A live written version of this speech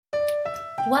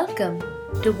Welcome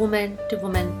to Woman to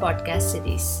Woman podcast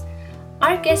series.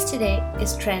 Our guest today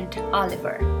is Trent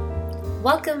Oliver.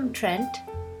 Welcome, Trent.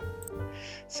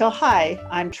 So hi,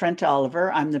 I'm Trent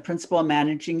Oliver. I'm the Principal and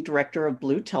Managing Director of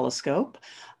Blue Telescope.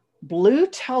 Blue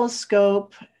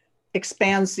Telescope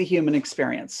expands the human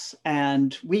experience,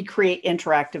 and we create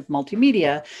interactive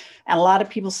multimedia. And a lot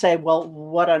of people say, well,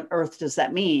 what on earth does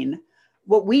that mean?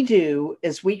 What we do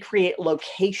is we create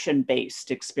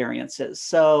location-based experiences.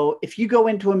 So if you go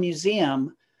into a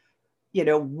museum,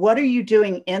 what are you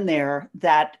doing in there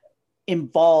that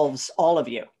involves all of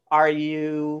you? Are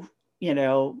you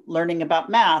learning about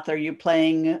math? Are you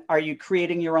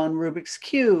creating your own Rubik's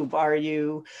Cube? Are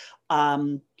you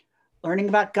learning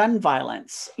about gun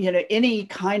violence? Any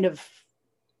kind of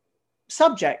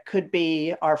subject could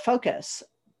be our focus.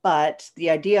 But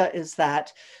the idea is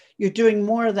that you're doing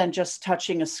more than just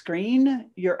touching a screen.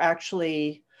 You're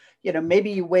actually, maybe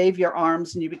you wave your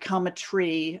arms and you become a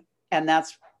tree, and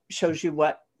that shows you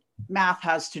what math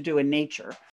has to do in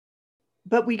nature.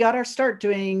 But we got our start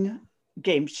doing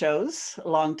game shows a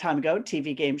long time ago,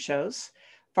 TV game shows,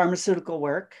 pharmaceutical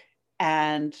work.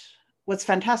 And what's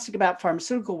fantastic about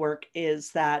pharmaceutical work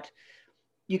is that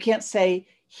you can't say,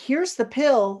 here's the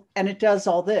pill and it does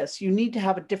all this. You need to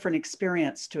have a different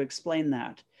experience to explain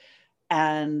that.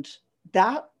 And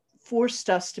that forced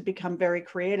us to become very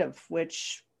creative,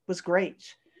 which was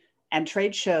great. And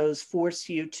trade shows force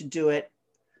you to do it.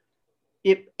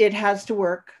 It has to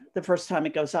work the first time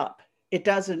it goes up. It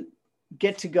doesn't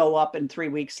get to go up and 3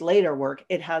 weeks later work.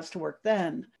 It has to work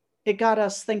then. It got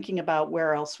us thinking about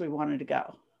where else we wanted to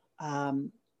go.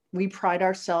 We pride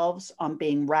ourselves on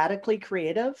being radically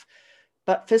creative,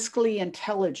 but fiscally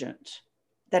intelligent.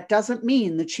 That doesn't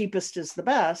mean the cheapest is the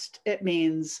best. It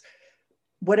means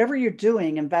whatever you're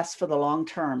doing, invest for the long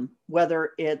term, whether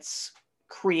it's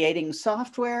creating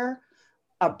software,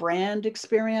 a brand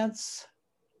experience,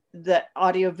 the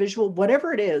audiovisual,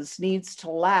 whatever it is, needs to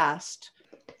last.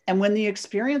 And when the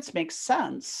experience makes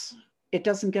sense, it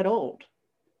doesn't get old.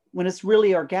 When it's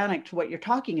really organic to what you're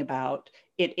talking about,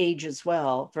 it ages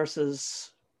well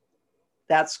versus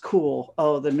that's cool.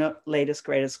 Oh, the latest,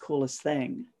 greatest, coolest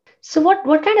thing. So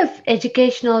what kind of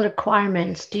educational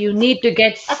requirements do you need to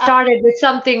get started with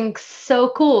something so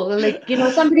cool? Like,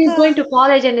 somebody is going to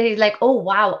college and he's like, oh,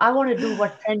 wow, I want to do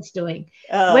what Trent's doing.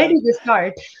 Where did you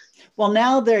start? Well,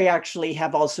 now they actually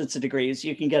have all sorts of degrees.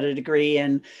 You can get a degree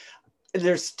and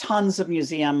there's tons of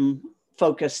museum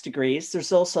focused degrees.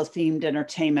 There's also themed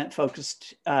entertainment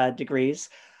focused degrees.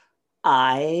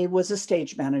 I was a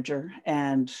stage manager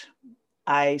and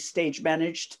I stage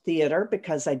managed theater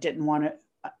because I didn't want to.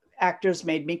 Actors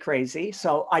made me crazy.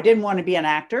 So I didn't want to be an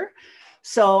actor.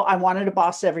 So I wanted to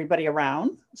boss everybody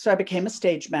around. So I became a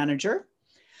stage manager.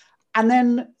 And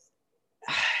then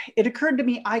it occurred to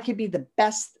me, I could be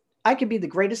the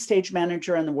greatest stage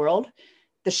manager in the world.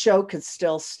 The show could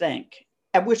still stink.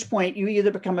 At which point you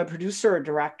either become a producer or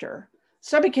director.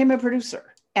 So I became a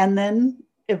producer and then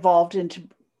evolved into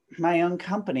my own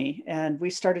company. And we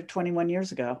started 21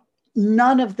 years ago.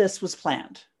 None of this was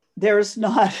planned. There's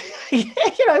not,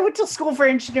 I went to school for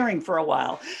engineering for a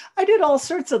while. I did all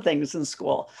sorts of things in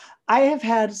school. I have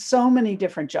had so many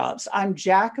different jobs. I'm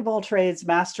jack of all trades,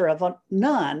 master of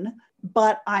none,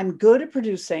 but I'm good at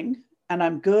producing and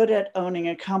I'm good at owning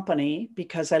a company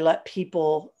because I let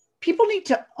people need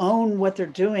to own what they're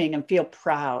doing and feel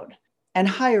proud and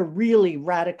hire really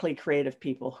radically creative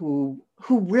people who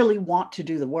really want to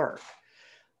do the work.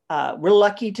 We're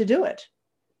lucky to do it.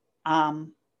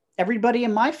 Everybody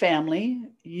in my family,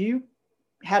 you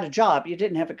had a job, you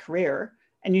didn't have a career,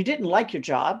 and you didn't like your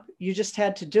job. You just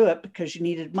had to do it because you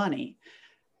needed money.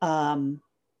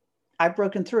 I've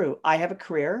broken through. I have a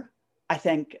career. I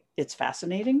think it's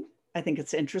fascinating. I think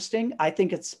it's interesting. I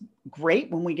think it's great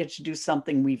when we get to do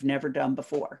something we've never done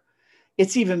before.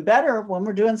 It's even better when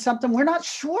we're doing something we're not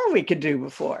sure we could do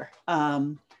before.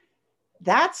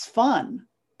 That's fun.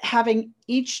 Having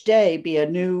each day be a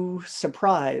new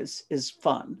surprise is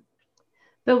fun.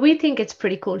 But we think it's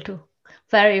pretty cool too.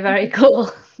 Very, very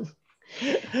cool.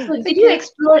 So did you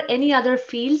explore any other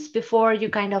fields before you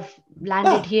kind of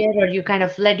landed here, or you kind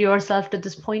of led yourself to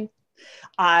this point?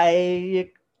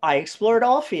 I explored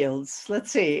all fields.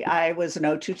 Let's see. I was an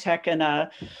O2 tech in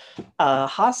a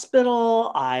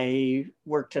hospital. I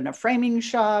worked in a framing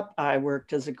shop. I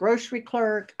worked as a grocery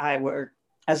clerk. I worked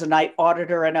as a night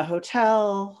auditor in a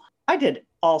hotel. I did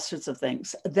all sorts of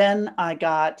things. Then I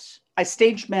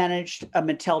stage managed a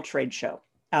Mattel trade show.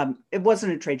 It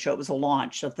wasn't a trade show. It was a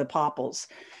launch of the Popples.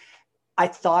 I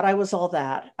thought I was all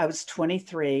that. I was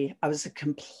 23. I was a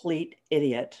complete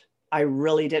idiot. I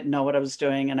really didn't know what I was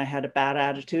doing and I had a bad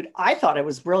attitude. I thought I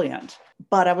was brilliant,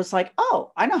 But I was like,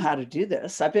 oh, I know how to do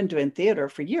this. I've been doing theater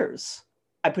for years.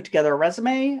 I put together a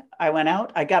resume. I went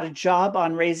out. I got a job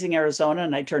on Raising Arizona,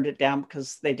 and I turned it down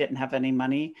because they didn't have any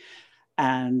money.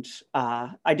 And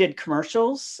I did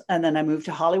commercials. And then I moved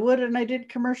to Hollywood and I did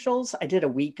commercials. I did a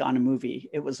week on a movie.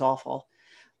 It was awful.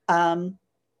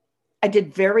 I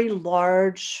did very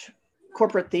large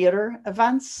corporate theater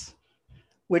events,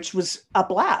 which was a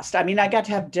blast. I mean, I got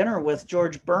to have dinner with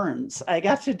George Burns. I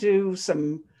got to do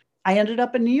I ended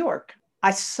up in New York.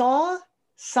 I saw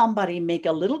somebody make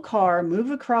a little car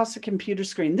move across a computer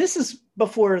screen. This is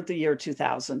before the year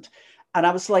 2000. And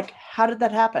I was like, how did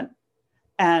that happen?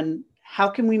 And how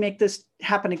can we make this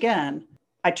happen again?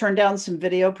 I turned down some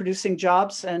video producing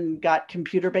jobs and got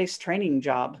computer-based training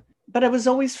job. But I was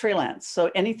always freelance.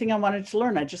 So anything I wanted to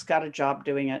learn, I just got a job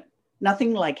doing it.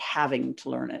 Nothing like having to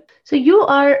learn it. So you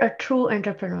are a true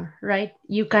entrepreneur, right?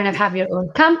 You kind of have your own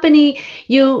company.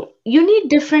 You need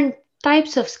different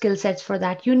types of skill sets for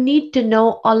that. You need to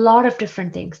know a lot of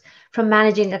different things, from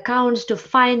managing accounts to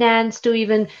finance to,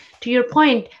 even to your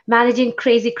point, managing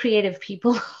crazy creative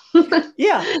people.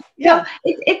 Yeah. So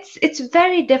it's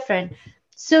very different.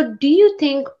 So do you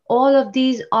think all of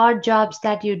these odd jobs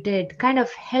that you did kind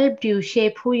of helped you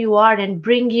shape who you are and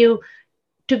bring you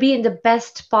to be in the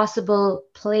best possible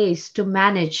place to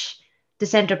manage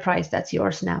this enterprise that's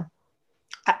yours now?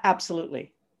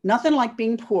 Absolutely. Nothing like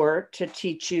being poor to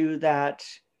teach you that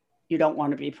you don't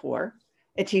want to be poor.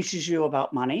 It teaches you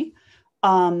about money.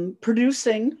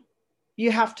 Producing,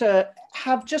 you have to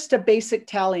have just a basic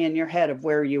tally in your head of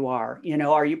where you are. You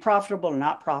know, are you profitable or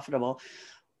not profitable?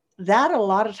 That a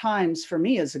lot of times for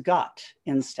me is a gut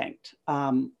instinct.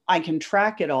 I can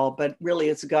track it all, but really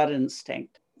it's a gut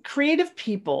instinct. Creative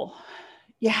people,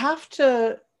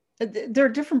 they're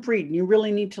a different breed, and you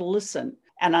really need to listen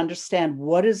and understand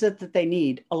what is it that they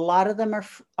need. A lot of them are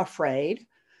afraid.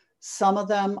 Some of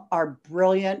them are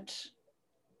brilliant,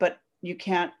 but you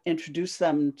can't introduce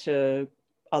them to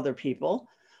other people.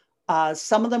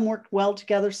 Some of them work well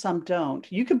together, some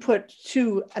don't. You can put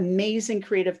two amazing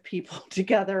creative people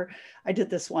together. I did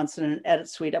this once in an edit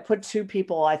suite. I put two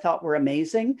people I thought were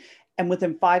amazing, and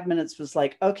within 5 minutes was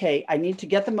like, okay, I need to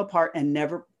get them apart and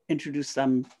never introduce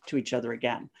them to each other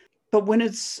again. But when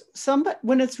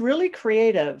it's really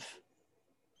creative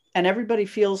and everybody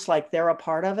feels like they're a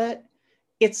part of it,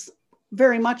 it's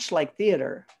very much like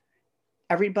theater.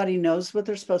 Everybody knows what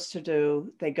they're supposed to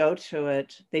do. They go to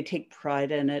it. They take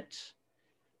pride in it.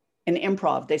 In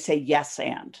improv, they say yes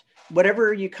and.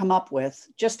 Whatever you come up with,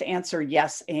 just answer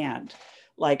yes and.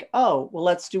 Like, oh, well,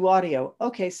 let's do audio.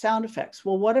 Okay, sound effects.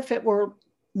 Well, what if it were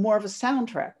more of a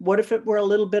soundtrack? What if it were a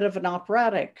little bit of an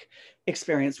operatic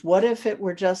experience? What if it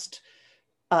were just,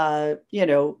 along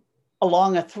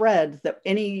a thread that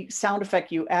any sound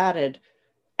effect you added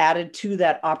to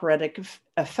that operatic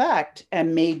effect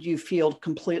and made you feel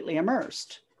completely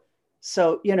immersed?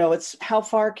 So, it's how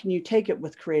far can you take it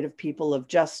with creative people of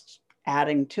just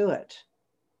adding to it?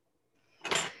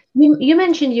 You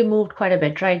mentioned you moved quite a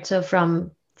bit, right? So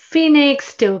from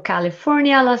Phoenix to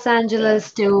California, Los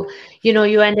Angeles to,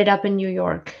 you ended up in New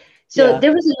York. So Yeah.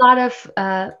 there was a lot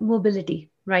of mobility,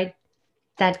 right,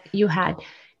 that you had.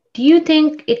 Do you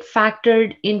think it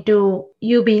factored into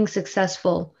you being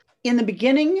successful? In the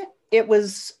beginning, it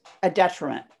was a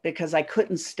detriment because I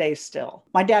couldn't stay still.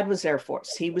 My dad was Air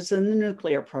Force. He was in the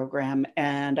nuclear program,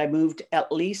 and I moved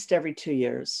at least every 2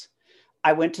 years.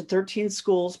 I went to 13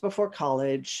 schools before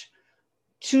college.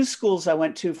 2 schools I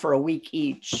went to for a week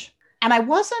each. And I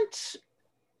wasn't,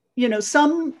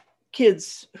 some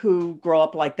kids who grow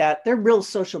up like that, they're real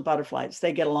social butterflies.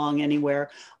 They get along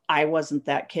anywhere. I wasn't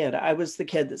that kid. I was the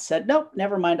kid that said, nope,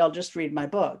 never mind, I'll just read my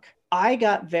book. I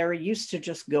got very used to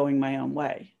just going my own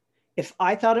way. If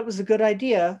I thought it was a good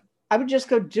idea, I would just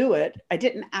go do it. I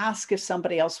didn't ask if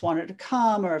somebody else wanted to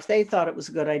come or if they thought it was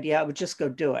a good idea. I would just go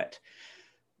do it.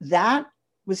 That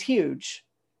was huge.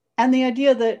 And the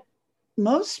idea that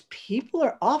most people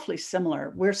are awfully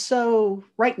similar. We're so,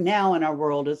 right now in our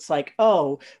world, it's like,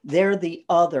 oh, they're the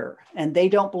other and they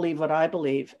don't believe what I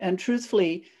believe. And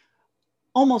truthfully,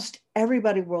 almost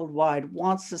everybody worldwide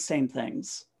wants the same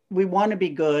things. We want to be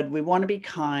good. We want to be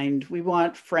kind. We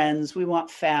want friends. We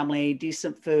want family,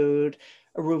 decent food,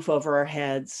 a roof over our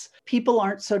heads. People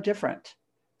aren't so different.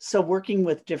 So working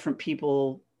with different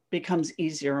people becomes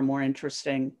easier and more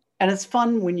interesting. And it's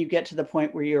fun when you get to the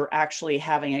point where you're actually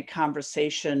having a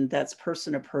conversation that's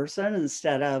person to person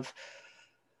instead of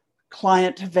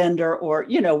client to vendor or,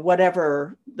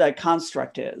 whatever the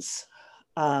construct is.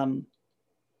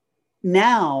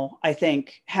 Now, I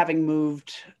think having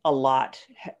moved a lot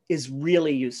is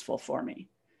really useful for me.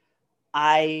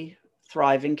 I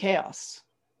thrive in chaos.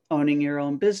 owning your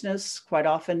own business quite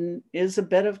often is a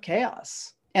bit of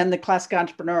chaos. And the classic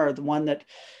entrepreneur, the one that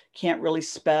can't really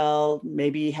spell,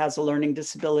 maybe has a learning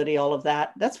disability, all of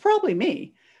that, that's probably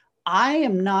me. I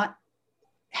am not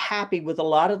happy with a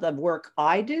lot of the work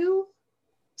I do.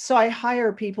 So I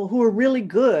hire people who are really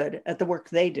good at the work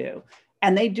they do,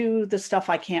 and they do the stuff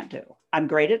I can't do. I'm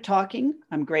great at talking.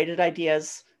 I'm great at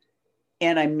ideas,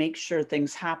 and I make sure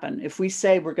things happen. If we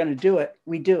say we're going to do it,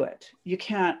 we do it. You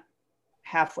can't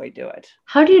halfway do it.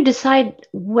 How do you decide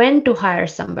when to hire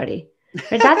somebody?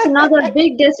 Right, that's another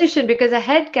big decision because a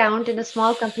head count in a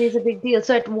small company is a big deal.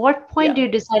 So at what point Yeah. do you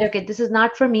decide, okay, this is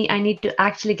not for me. I need to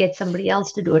actually get somebody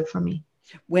else to do it for me?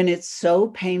 When it's so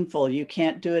painful, you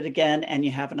can't do it again and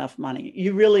you have enough money.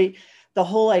 You really, the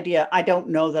whole idea, I don't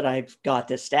know that I've got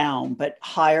this down, but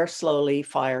hire slowly,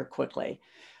 fire quickly.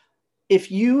 If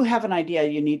you have an idea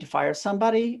you need to fire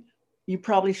somebody, you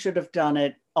probably should have done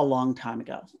it a long time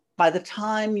ago. By the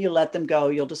time you let them go,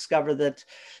 you'll discover that,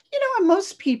 and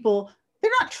most people,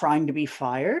 they're not trying to be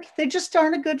fired. They just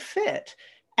aren't a good fit.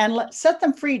 And set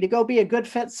them free to go be a good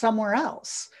fit somewhere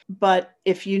else. But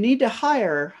if you need to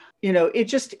hire,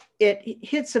 it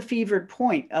hits a fevered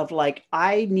point of like,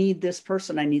 I need this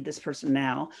person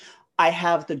now. I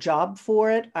have the job for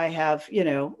it. I have,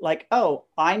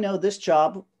 I know this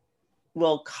job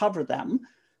will cover them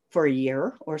for a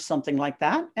year or something like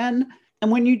that. And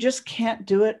when you just can't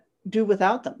do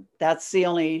without them, that's the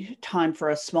only time for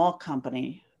a small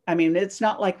company. I mean, it's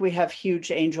not like we have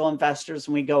huge angel investors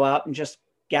and we go out and just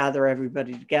gather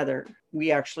everybody together.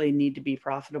 We actually need to be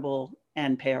profitable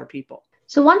and pay our people.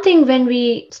 So one thing when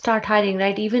we start hiring,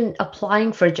 right, even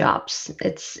applying for jobs,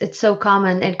 it's so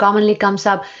common and commonly comes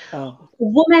up. Oh.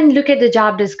 Women look at the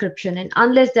job description, and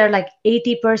unless they're like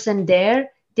 80% there,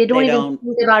 they don't even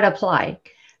think about applying,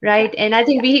 right? Yeah. And I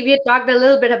think we had talked a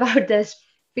little bit about this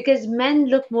because men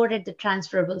look more at the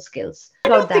transferable skills. I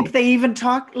don't think they even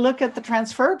look at the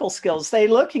transferable skills. They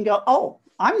look and go, oh,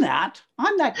 I'm that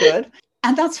good.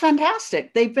 And that's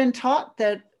fantastic. They've been taught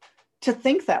to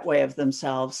think that way of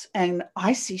themselves. And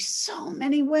I see so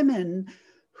many women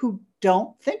who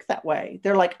don't think that way.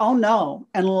 They're like, oh no,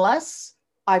 unless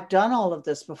I've done all of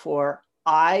this before,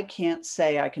 I can't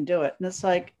say I can do it. And it's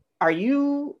like, are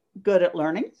you good at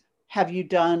learning? Have you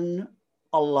done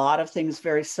a lot of things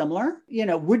very similar?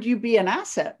 Would you be an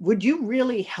asset? Would you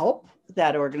really help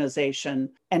that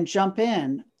organization and jump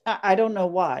in? I don't know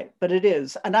why, but it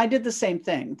is. And I did the same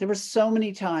thing. There were so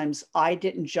many times I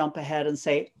didn't jump ahead and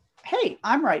say, hey,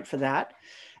 I'm right for that.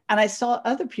 And I saw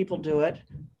other people do it.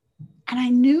 And I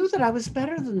knew that I was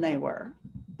better than they were,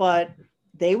 but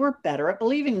they were better at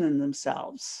believing in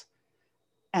themselves.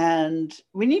 And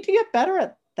we need to get better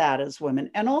at that as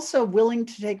women, and also willing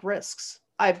to take risks.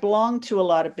 I belong to a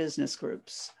lot of business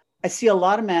groups. I see a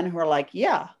lot of men who are like,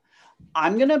 yeah,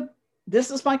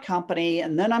 this is my company,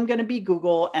 and then I'm going to be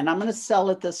Google, and I'm going to sell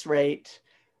at this rate,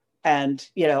 and,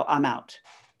 I'm out.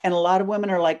 And a lot of women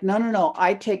are like, no,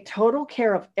 I take total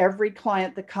care of every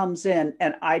client that comes in,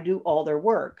 and I do all their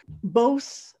work.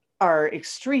 Both are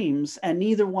extremes, and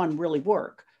neither one really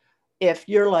work. If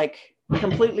you're like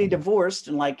completely divorced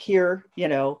and like,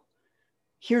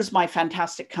 here's my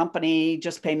fantastic company,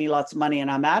 just pay me lots of money and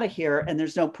I'm out of here, and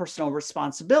there's no personal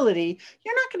responsibility,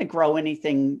 you're not going to grow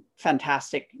anything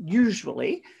fantastic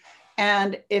usually.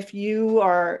 And if you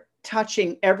are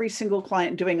touching every single client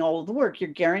and doing all of the work,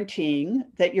 you're guaranteeing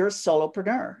that you're a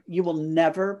solopreneur. You will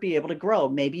never be able to grow.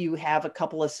 Maybe you have a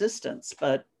couple assistants,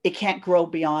 but it can't grow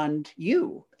beyond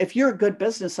you. If you're a good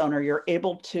business owner, you're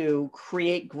able to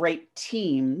create great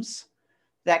teams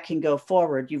that can go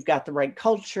forward. You've got the right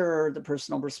culture, the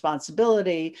personal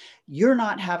responsibility. You're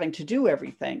not having to do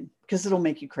everything because it'll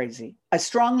make you crazy. I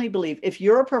strongly believe if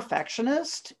you're a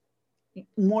perfectionist,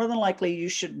 more than likely you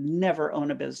should never own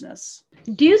a business.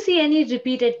 Do you see any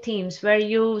repeated themes where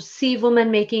you see women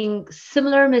making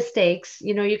similar mistakes?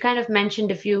 You kind of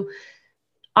mentioned a few.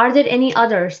 Are there any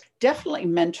others? Definitely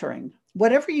mentoring.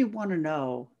 Whatever you want to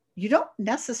know, you don't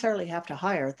necessarily have to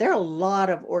hire. There are a lot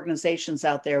of organizations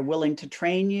out there willing to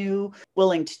train you,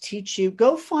 willing to teach you.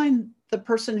 Go find the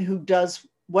person who does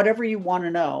whatever you want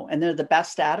to know, and they're the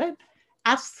best at it.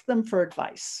 Ask them for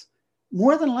advice.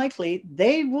 More than likely,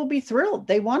 they will be thrilled.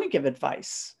 They want to give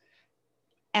advice.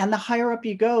 And the higher up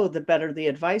you go, the better the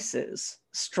advice is.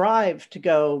 Strive to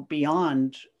go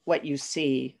beyond what you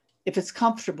see. If it's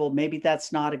comfortable, maybe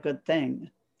that's not a good thing.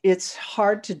 It's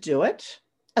hard to do it,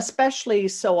 especially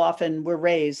so often we're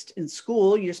raised in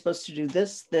school. You're supposed to do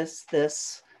this, this,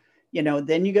 this,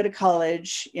 then you go to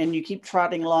college and you keep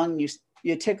trotting along.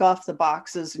 You tick off the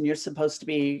boxes and you're supposed to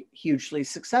be hugely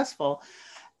successful.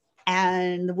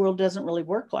 And the world doesn't really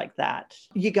work like that.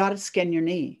 You got to skin your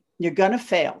knee. You're going to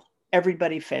fail.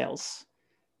 Everybody fails.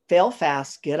 Fail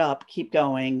fast, get up, keep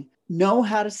going. Know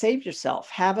how to save yourself.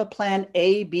 Have a plan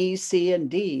A, B, C, and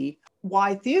D.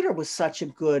 Why theater was such a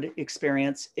good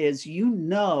experience is,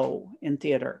 in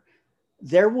theater,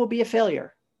 there will be a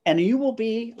failure and you will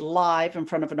be live in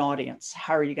front of an audience.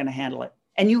 How are you going to handle it?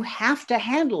 And you have to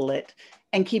handle it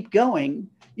and keep going.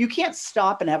 You can't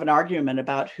stop and have an argument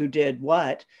about who did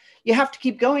what. You have to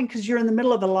keep going because you're in the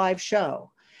middle of a live show.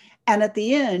 And at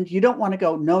the end, you don't want to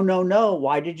go, no, no, no.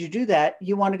 Why did you do that?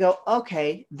 You want to go,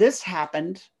 okay, this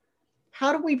happened.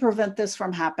 How do we prevent this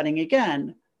from happening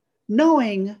again?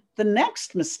 Knowing the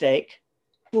next mistake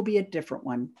will be a different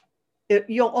one.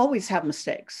 You'll always have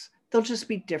mistakes. They'll just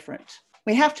be different.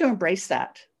 We have to embrace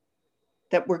that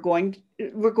we're going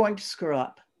to screw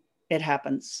up. It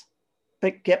happens,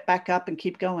 but get back up and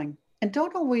keep going. And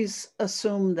don't always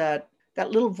assume that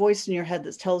little voice in your head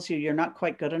that tells you you're not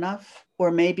quite good enough,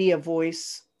 or maybe a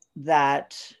voice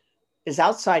that is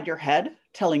outside your head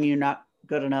telling you not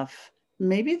good enough.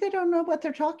 Maybe they don't know what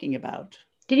they're talking about.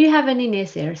 Did you have any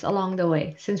naysayers along the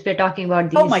way, since we're talking about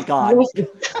these? Oh my God.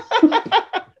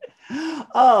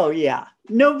 Oh yeah.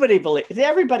 Nobody believed.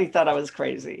 Everybody thought I was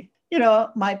crazy.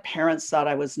 My parents thought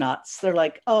I was nuts. They're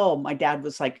like, oh, my dad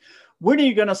was like, when are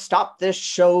you going to stop this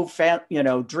show,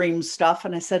 dream stuff?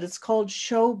 And I said, it's called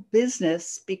show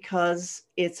business because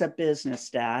it's a business,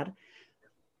 Dad.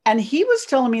 And he was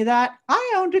telling me that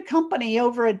I owned a company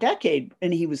over a decade,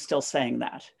 and he was still saying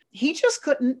that. He just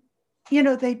couldn't,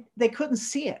 they couldn't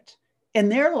see it. In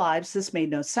their lives, this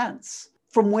made no sense.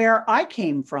 From where I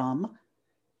came from,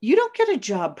 you don't get a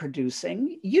job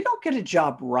producing. You don't get a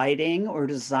job writing or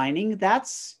designing.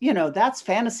 That's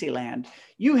fantasy land.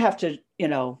 You have to,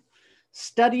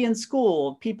 study in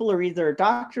school. People are either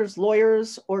doctors,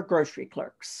 lawyers, or grocery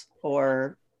clerks,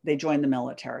 or they join the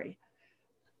military.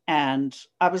 And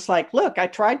I was like, look, I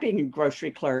tried being a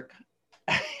grocery clerk.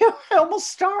 I almost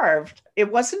starved.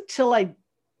 It wasn't until I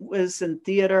was in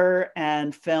theater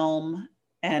and film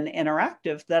and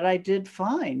interactive that I did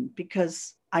fine,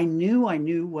 because I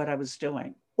knew what I was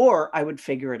doing, or I would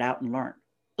figure it out and learn.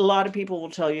 A lot of people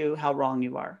will tell you how wrong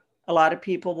you are. A lot of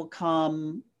people will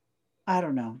come, I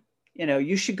don't know,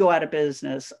 you should go out of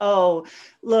business. Oh,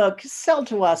 look, sell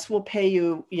to us. We'll pay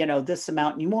you, this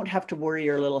amount, and you won't have to worry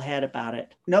your little head about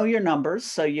it. Know your numbers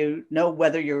so you know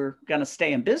whether you're going to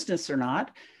stay in business or not,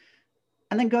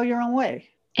 and then go your own way.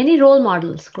 Any role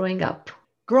models growing up?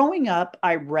 Growing up,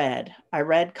 I read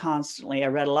constantly. I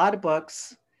read a lot of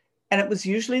books, and it was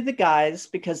usually the guys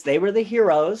because they were the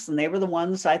heroes and they were the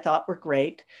ones I thought were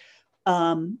great.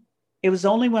 It was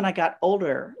only when I got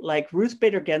older, like Ruth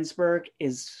Bader Ginsburg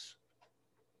is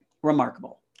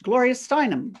remarkable. Gloria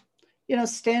Steinem,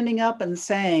 standing up and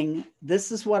saying,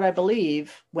 this is what I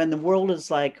believe, when the world is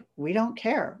like, we don't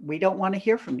care. We don't want to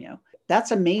hear from you.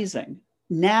 That's amazing.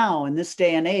 Now, in this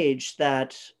day and age,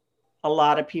 that a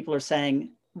lot of people are saying,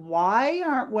 why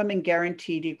aren't women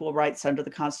guaranteed equal rights under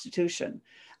the Constitution?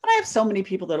 And I have so many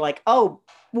people that are like, oh,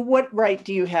 well, what right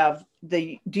do you have?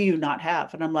 Do you not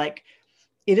have? And I'm like,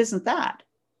 it isn't that.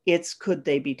 It's, could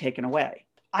they be taken away?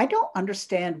 I don't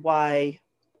understand why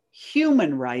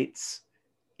human rights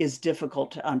is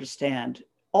difficult to understand.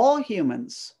 All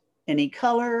humans, any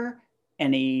color,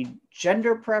 any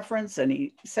gender preference,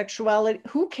 any sexuality,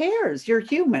 who cares? You're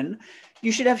human.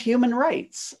 You should have human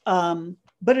rights.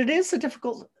 But it is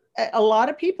a lot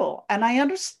of people. And I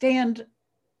understand,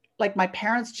 like my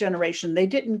parents' generation, they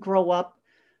didn't grow up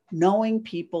knowing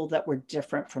people that were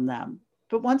different from them.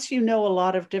 But once you know a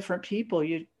lot of different people,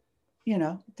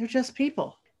 they're just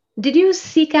people. Did you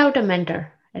seek out a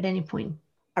mentor at any point?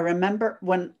 I remember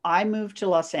when I moved to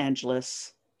Los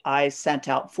Angeles, I sent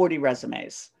out 40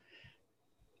 resumes.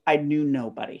 I knew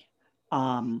nobody.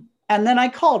 And then I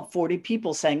called 40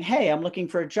 people saying, hey, I'm looking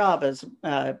for a job as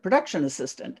a production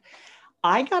assistant.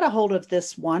 I got a hold of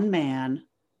this one man,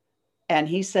 and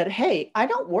he said, hey, I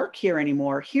don't work here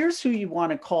anymore. Here's who you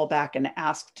want to call back and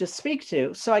ask to speak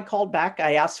to. So I called back.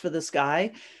 I asked for this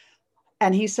guy,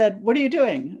 and he said, what are you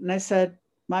doing? And I said,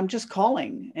 I'm just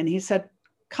calling. And he said,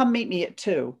 come meet me at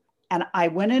 2. And I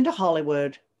went into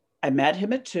Hollywood. I met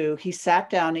him at 2. He sat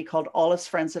down. He called all his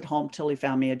friends at home till he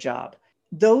found me a job.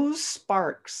 Those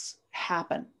sparks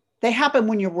happen. They happen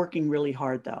when you're working really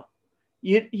hard, though.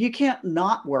 You can't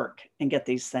not work and get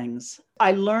these things.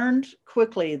 I learned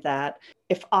quickly that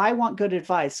if I want good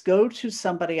advice, go to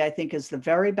somebody I think is the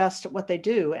very best at what they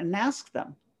do and ask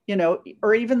them,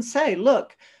 or even say,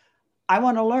 look, I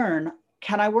want to learn.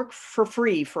 Can I work for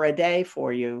free for a day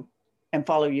for you and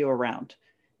follow you around?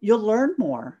 You'll learn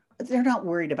more. They're not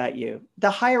worried about you.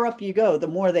 The higher up you go, the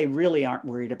more they really aren't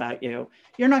worried about you.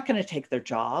 You're not going to take their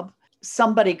job.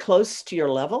 somebody close to your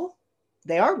level,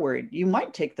 they are worried you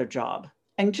might take their job.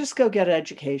 And just go get an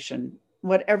education.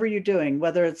 Whatever you're doing,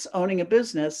 whether it's owning a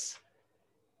business,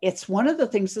 it's one of the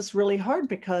things that's really hard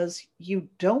because you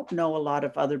don't know a lot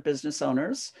of other business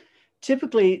owners.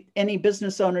 Typically, any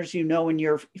business owners you know in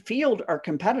your field are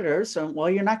competitors. So, well,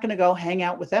 you're not going to go hang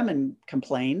out with them and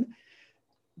complain.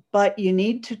 But you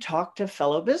need to talk to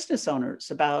fellow business owners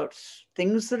about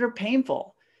things that are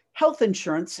painful. Health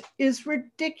insurance is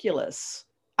ridiculous.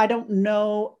 I don't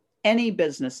know any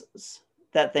businesses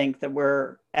that think that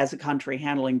we're, as a country,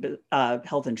 handling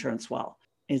health insurance well.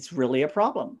 It's really a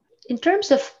problem. In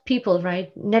terms of people,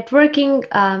 right? Networking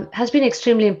has been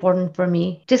extremely important for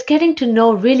me. Just getting to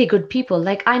know really good people.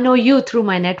 Like I know you through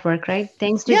my network, right?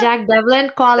 Thanks to Yeah. Jack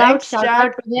Devlin. Thanks, Shout Jack.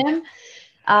 out to him.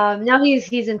 Now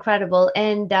he's incredible.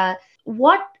 And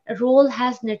what role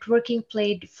has networking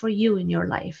played for you in your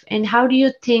life? And how do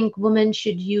you think women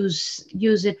should use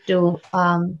it to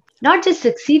not just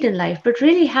succeed in life, but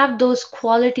really have those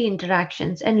quality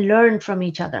interactions and learn from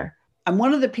each other? I'm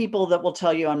one of the people that will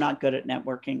tell you I'm not good at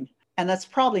networking. And that's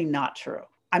probably not true.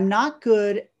 I'm not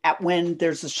good at when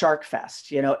there's a shark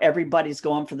fest. You know, everybody's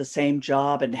going for the same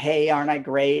job and, hey, aren't I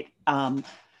great?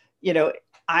 You know,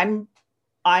 I'm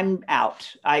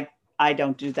out. I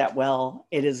don't do that well.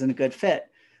 It isn't a good fit.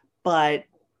 But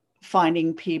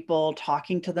finding people,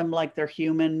 talking to them like they're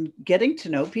human, getting to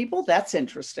know people, that's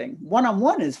interesting.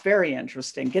 One-on-one is very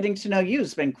interesting. Getting to know you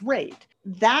has been great.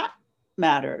 That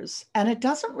matters. And it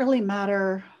doesn't really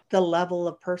matter the level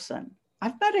of person.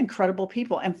 I've met incredible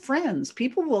people and friends.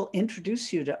 People will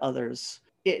introduce you to others.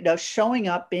 You know, showing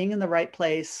up, being in the right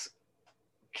place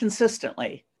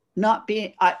consistently, not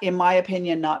being, in my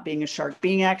opinion, not being a shark,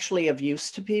 being actually of use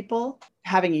to people,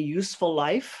 having a useful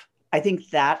life. I think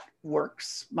that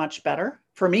works much better.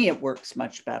 For me, it works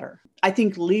much better. I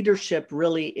think leadership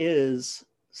really is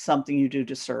something you do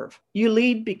to serve. You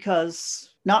lead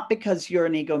not because you're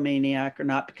an egomaniac or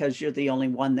not because you're the only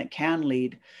one that can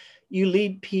lead. You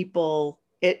lead people.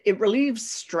 It relieves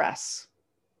stress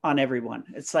on everyone.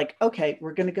 It's like, okay,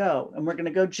 we're going to go and we're going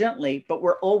to go gently, but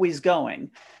we're always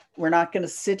going. We're not going to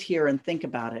sit here and think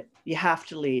about it. You have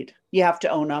to lead. You have to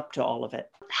own up to all of it.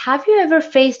 Have you ever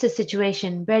faced a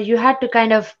situation where you had to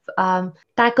kind of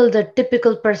tackle the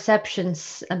typical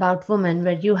perceptions about women,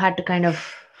 where you had to kind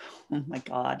of... Oh my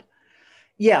God.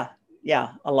 Yeah,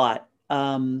 a lot.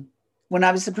 When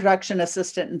I was a production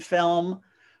assistant in film,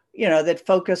 you know, they'd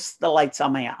focus the lights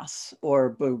on my ass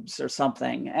or boobs or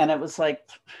something. And it was like,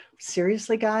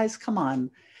 seriously, guys, come on.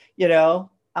 You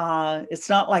know, it's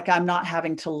not like I'm not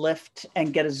having to lift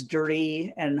and get as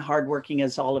dirty and hardworking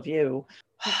as all of you.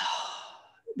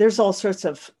 There's all sorts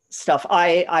of stuff.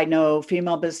 I know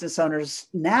female business owners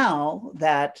now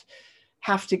that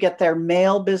have to get their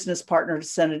male business partner to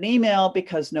send an email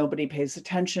because nobody pays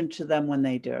attention to them when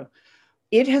they do.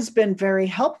 It has been very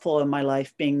helpful in my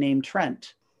life being named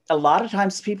Trent. A lot of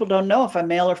times people don't know if I'm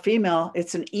male or female.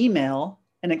 It's an email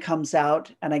and it comes out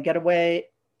and I get away.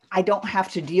 I don't have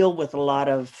to deal with a lot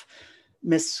of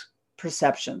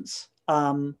misperceptions.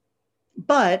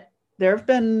 But there have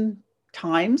been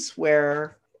times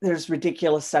where there's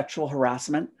ridiculous sexual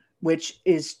harassment, which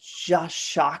is just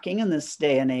shocking in this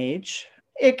day and age.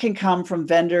 It can come from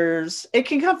vendors. It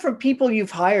can come from people you've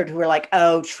hired who are like,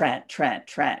 oh, Trent. You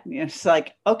know, it's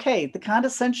like, okay, the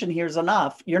condescension here is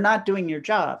enough. You're not doing your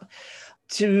job.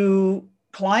 To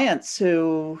clients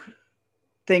who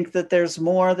think that there's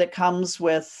more that comes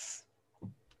with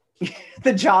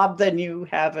the job than you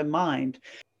have in mind.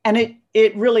 And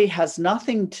it really has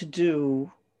nothing to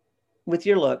do with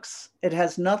your looks. It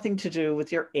has nothing to do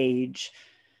with your age.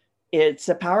 It's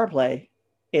a power play.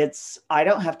 I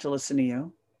don't have to listen to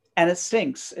you. And it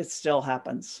stinks. It still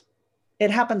happens.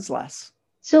 It happens less.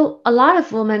 So a lot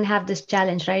of women have this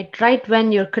challenge, right? Right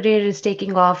when your career is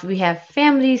taking off, we have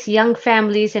families, young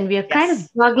families, and we are kind of Yes.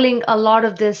 juggling a lot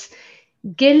of this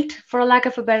guilt, for lack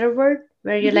of a better word,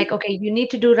 where you're like, okay, you need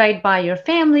to do right by your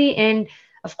family. And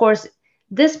of course,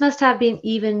 this must have been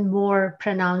even more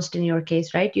pronounced in your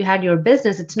case, right? You had your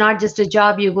business. It's not just a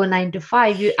job, you go 9 to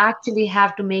 5. You actually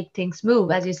have to make things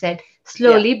move, as you said, Yeah.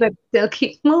 slowly, but still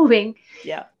keep moving.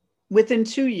 Yeah. Within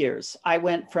 2 years, I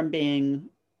went from being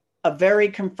a very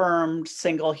confirmed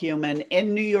single human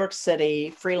in New York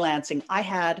City, freelancing.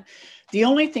 The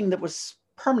only thing that was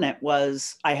permanent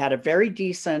was I had a very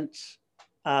decent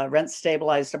rent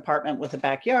stabilized apartment with a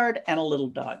backyard and a little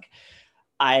dog.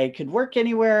 I could work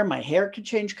anywhere. My hair could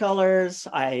change colors.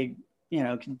 I,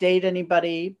 could date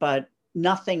anybody, but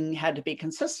nothing had to be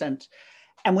consistent.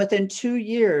 And within 2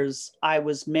 years, I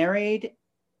was married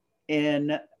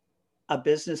in a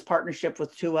business partnership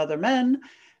with 2 other men.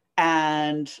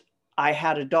 And I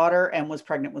had a daughter and was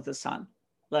pregnant with a son.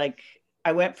 Like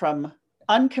I went from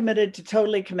uncommitted to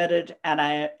totally committed,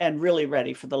 and really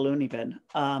ready for the loony bin.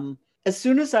 As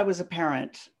soon as I was a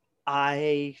parent,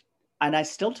 I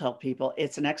still tell people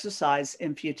it's an exercise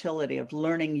in futility of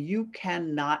learning you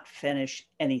cannot finish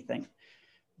anything,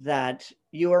 that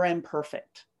you are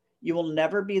imperfect. You will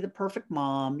never be the perfect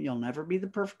mom. You'll never be the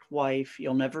perfect wife.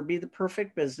 You'll never be the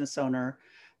perfect business owner.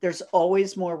 There's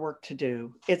always more work to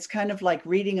do. It's kind of like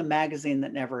reading a magazine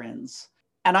that never ends.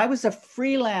 And I was a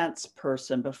freelance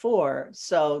person before.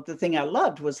 So the thing I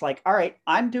loved was like, all right,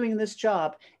 I'm doing this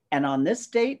job. And on this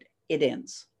date, it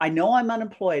ends. I know I'm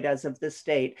unemployed as of this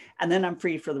date, and then I'm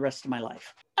free for the rest of my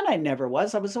life. And I never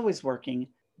was. I was always working.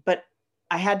 But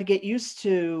I had to get used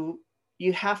to,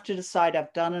 you have to decide,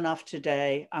 I've done enough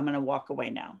today. I'm going to walk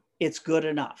away now. It's good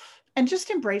enough. And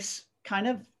just embrace kind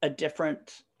of a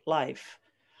different life.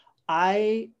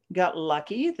 I got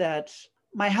lucky that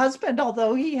my husband,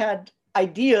 although he had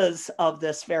ideas of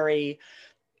this very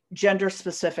gender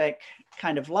specific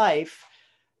kind of life,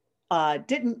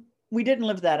 we didn't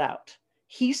live that out.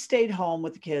 He stayed home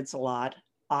with the kids a lot.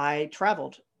 I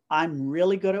traveled. I'm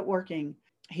really good at working.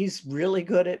 He's really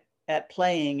good at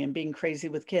playing and being crazy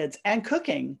with kids and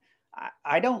cooking.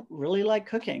 I don't really like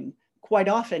cooking. Quite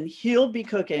often he'll be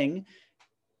cooking.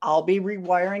 I'll be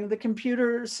rewiring the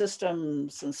computer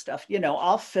systems and stuff.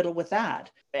 I'll fiddle with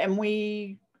that. And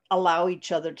we allow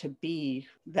each other to be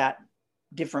that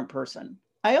different person.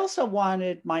 I also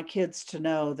wanted my kids to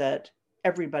know that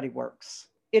everybody works.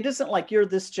 It isn't like you're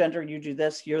this gender, you do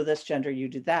this, you're this gender, you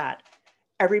do that.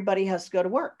 Everybody has to go to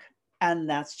work. And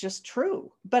that's just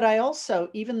true. But I also,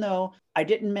 even though I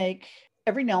didn't make,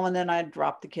 every now and then I'd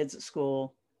drop the kids at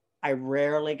school. I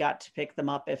rarely got to pick them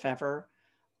up, if ever.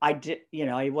 I did,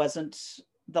 I wasn't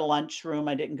the lunchroom.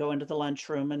 I didn't go into the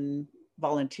lunchroom and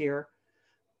volunteer.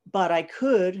 But I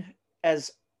could,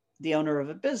 as the owner of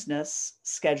a business,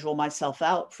 schedule myself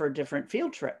out for different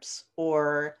field trips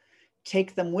or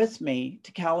take them with me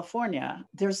to California.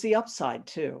 There's the upside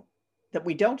too, that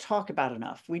we don't talk about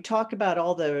enough. We talk about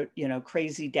all the,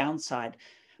 crazy downside,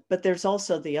 but there's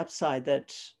also the upside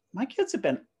that my kids have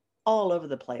been all over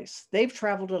the place. They've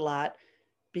traveled a lot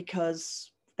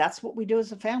because that's what we do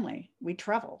as a family. We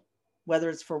travel, whether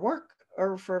it's for work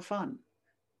or for fun.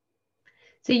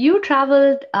 So you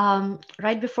traveled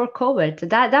right before COVID. So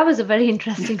that was a very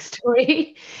interesting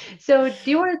story. So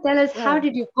do you want to tell us how Yeah.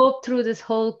 did you cope through this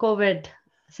whole COVID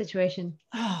situation?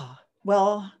 Oh,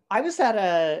 well, I was at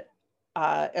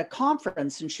a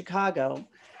conference in Chicago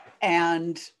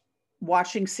and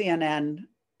watching CNN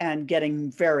and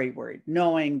getting very worried,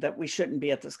 knowing that we shouldn't be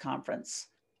at this conference.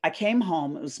 I came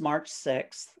home, it was March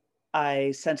 6th.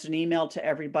 I sent an email to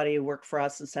everybody who worked for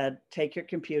us and said, take your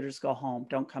computers, go home,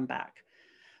 don't come back.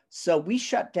 So we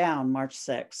shut down March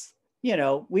 6th.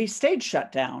 We stayed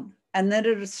shut down. And then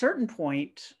at a certain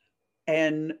point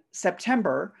in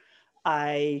September,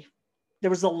 there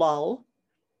was a lull.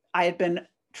 I had been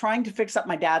trying to fix up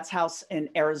my dad's house in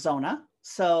Arizona.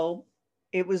 So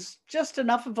it was just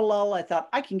enough of a lull. I thought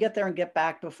I can get there and get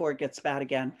back before it gets bad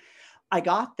again. I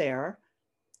got there.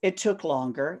 It took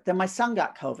longer. Then my son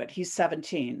got COVID. He's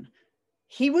 17.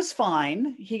 He was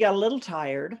fine. He got a little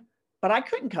tired, but I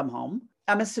couldn't come home.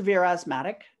 I'm a severe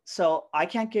asthmatic, so I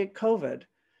can't get COVID.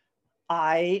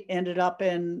 I ended up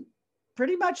in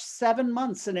pretty much 7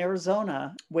 months in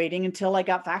Arizona, waiting until I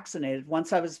got vaccinated.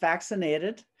 Once I was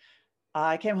vaccinated,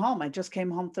 I came home. I just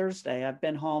came home Thursday. I've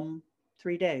been home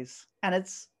 3 days, and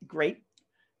it's great.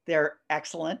 They're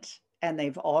excellent, and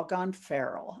they've all gone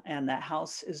feral, and the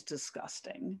house is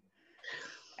disgusting.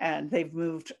 And they've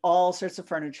moved all sorts of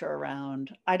furniture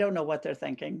around. I don't know what they're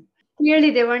thinking.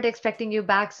 Clearly, they weren't expecting you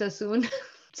back so soon.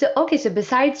 So, okay, so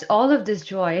besides all of this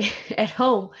joy at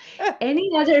home,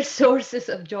 any other sources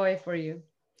of joy for you?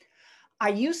 I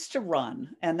used to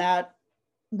run, and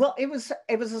well, it was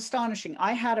astonishing.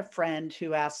 I had a friend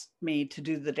who asked me to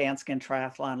do the Danskin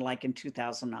Triathlon like in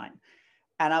 2009.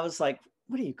 And I was like,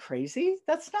 what are you, crazy?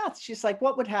 That's nuts. She's like,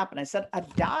 what would happen? I said,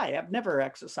 I'd die. I've never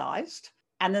exercised.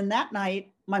 And then that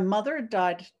night, my mother had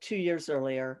died 2 years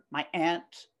earlier. My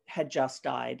aunt had just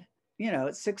died,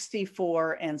 at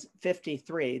 64 and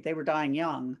 53. They were dying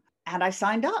young. And I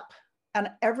signed up. And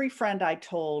every friend I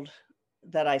told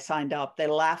that I signed up, they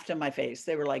laughed in my face.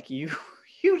 They were like, you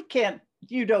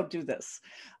don't do this.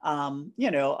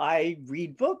 I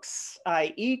read books,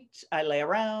 I eat, I lay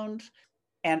around,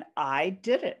 and I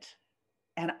did it.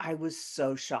 And I was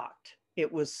so shocked.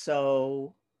 It was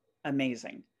so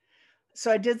amazing. So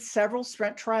I did several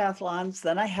sprint triathlons.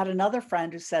 Then I had another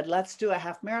friend who said, let's do a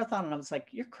half marathon. And I was like,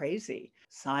 you're crazy.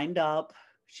 Signed up.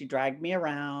 She dragged me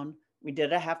around. We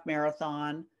did a half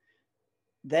marathon.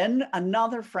 Then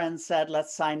another friend said,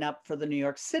 let's sign up for the New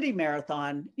York City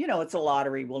Marathon. You know, it's a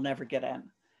lottery, we'll never get in.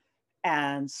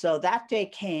 And so that day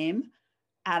came,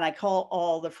 and I call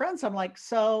all the friends. I'm like,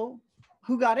 so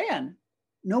who got in?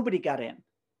 Nobody got in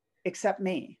except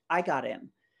me. I got in.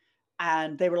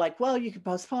 And they were like, well, you can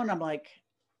postpone. I'm like,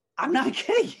 I'm not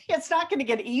kidding. It's not going to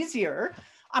get easier.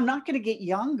 I'm not going to get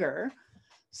younger.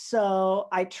 So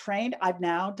I trained. I've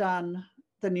now done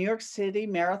the New York City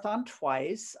Marathon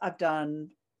twice. I've done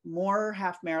more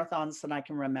half marathons than I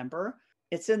can remember.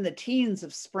 It's in the teens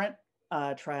of sprint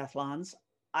triathlons.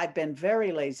 I've been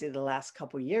very lazy the last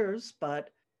couple of years, but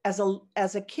as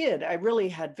a kid, I really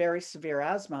had very severe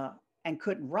asthma and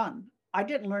couldn't run. I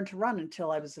didn't learn to run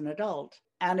until I was an adult,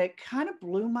 and it kind of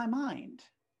blew my mind.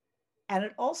 And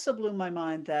it also blew my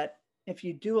mind that if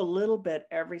you do a little bit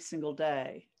every single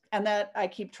day, and that I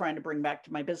keep trying to bring back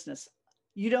to my business,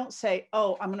 you don't say,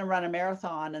 oh, I'm going to run a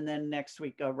marathon and then next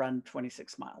week go run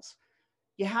 26 miles.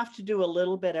 You have to do a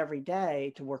little bit every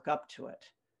day to work up to it.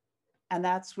 And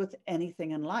that's with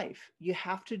anything in life. You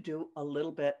have to do a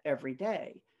little bit every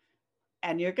day.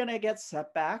 And you're going to get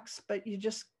setbacks, but you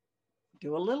just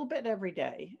do a little bit every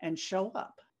day and show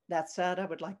up. That said, I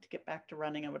would like to get back to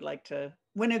running. I would like to,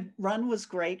 when a run was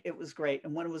great, it was great.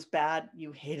 And when it was bad,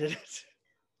 you hated it.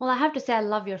 Well, I have to say, I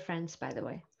love your friends, by the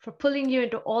way, for pulling you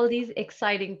into all these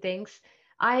exciting things.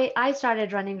 I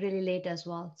started running really late as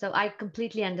well. So I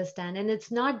completely understand. And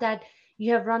it's not that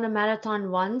you have run a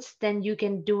marathon once, then you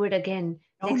can do it again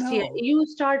Oh, next year. no. You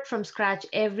start from scratch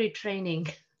every training.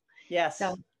 So, Yes.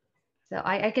 so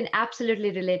I can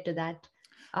absolutely relate to that.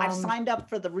 I've Um, signed up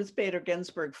for the Ruth Bader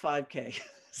Ginsburg 5K.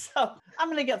 So I'm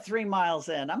going to get 3 miles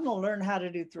in. I'm going to learn how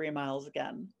to do 3 miles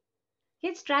again.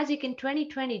 it's tragic. In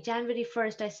 2020, January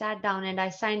 1st, I sat down and I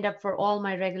signed up for all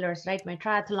my regulars, right? My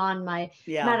triathlon, my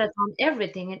Yeah, marathon,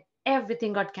 everything, and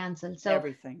everything got canceled. So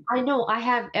everything. I know I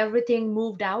have everything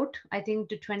moved out, I think,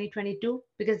 to 2022,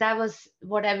 because that was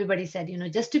what everybody said,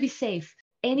 just to be safe.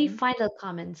 Any Mhm. final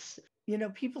comments? You know,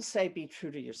 people say be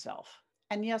true to yourself.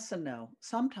 And yes and no.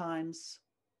 Sometimes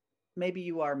maybe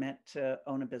you are meant to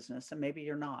own a business and maybe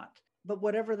you're not. But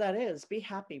whatever that is, be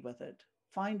happy with it.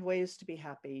 Find ways to be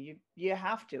happy. You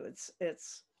have to.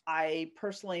 It's I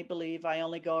personally believe I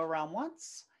only go around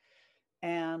once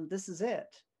and this is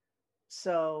it.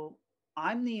 So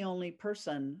I'm the only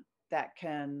person that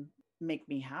can make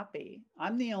me happy.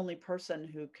 I'm the only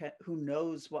person who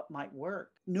knows what might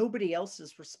work. Nobody else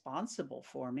is responsible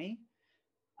for me.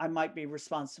 I might be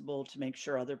responsible to make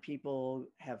sure other people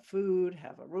have food,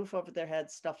 have a roof over their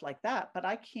heads, stuff like that, but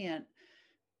I can't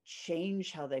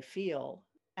change how they feel.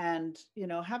 And,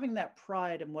 having that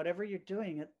pride in whatever you're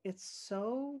doing, it's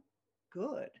so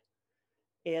good.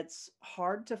 It's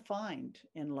hard to find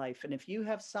in life. And if you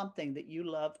have something that you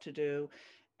love to do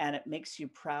and it makes you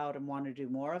proud and want to do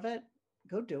more of it,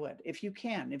 go do it. If you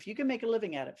can make a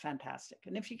living at it, fantastic.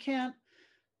 And if you can't,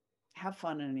 have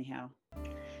fun anyhow.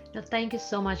 No, thank you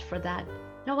so much for that.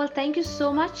 No, well, thank you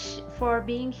so much for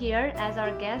being here as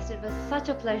our guest. It was such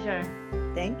a pleasure.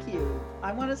 Thank you.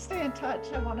 I want to stay in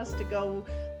touch. I want us to go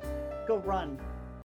run.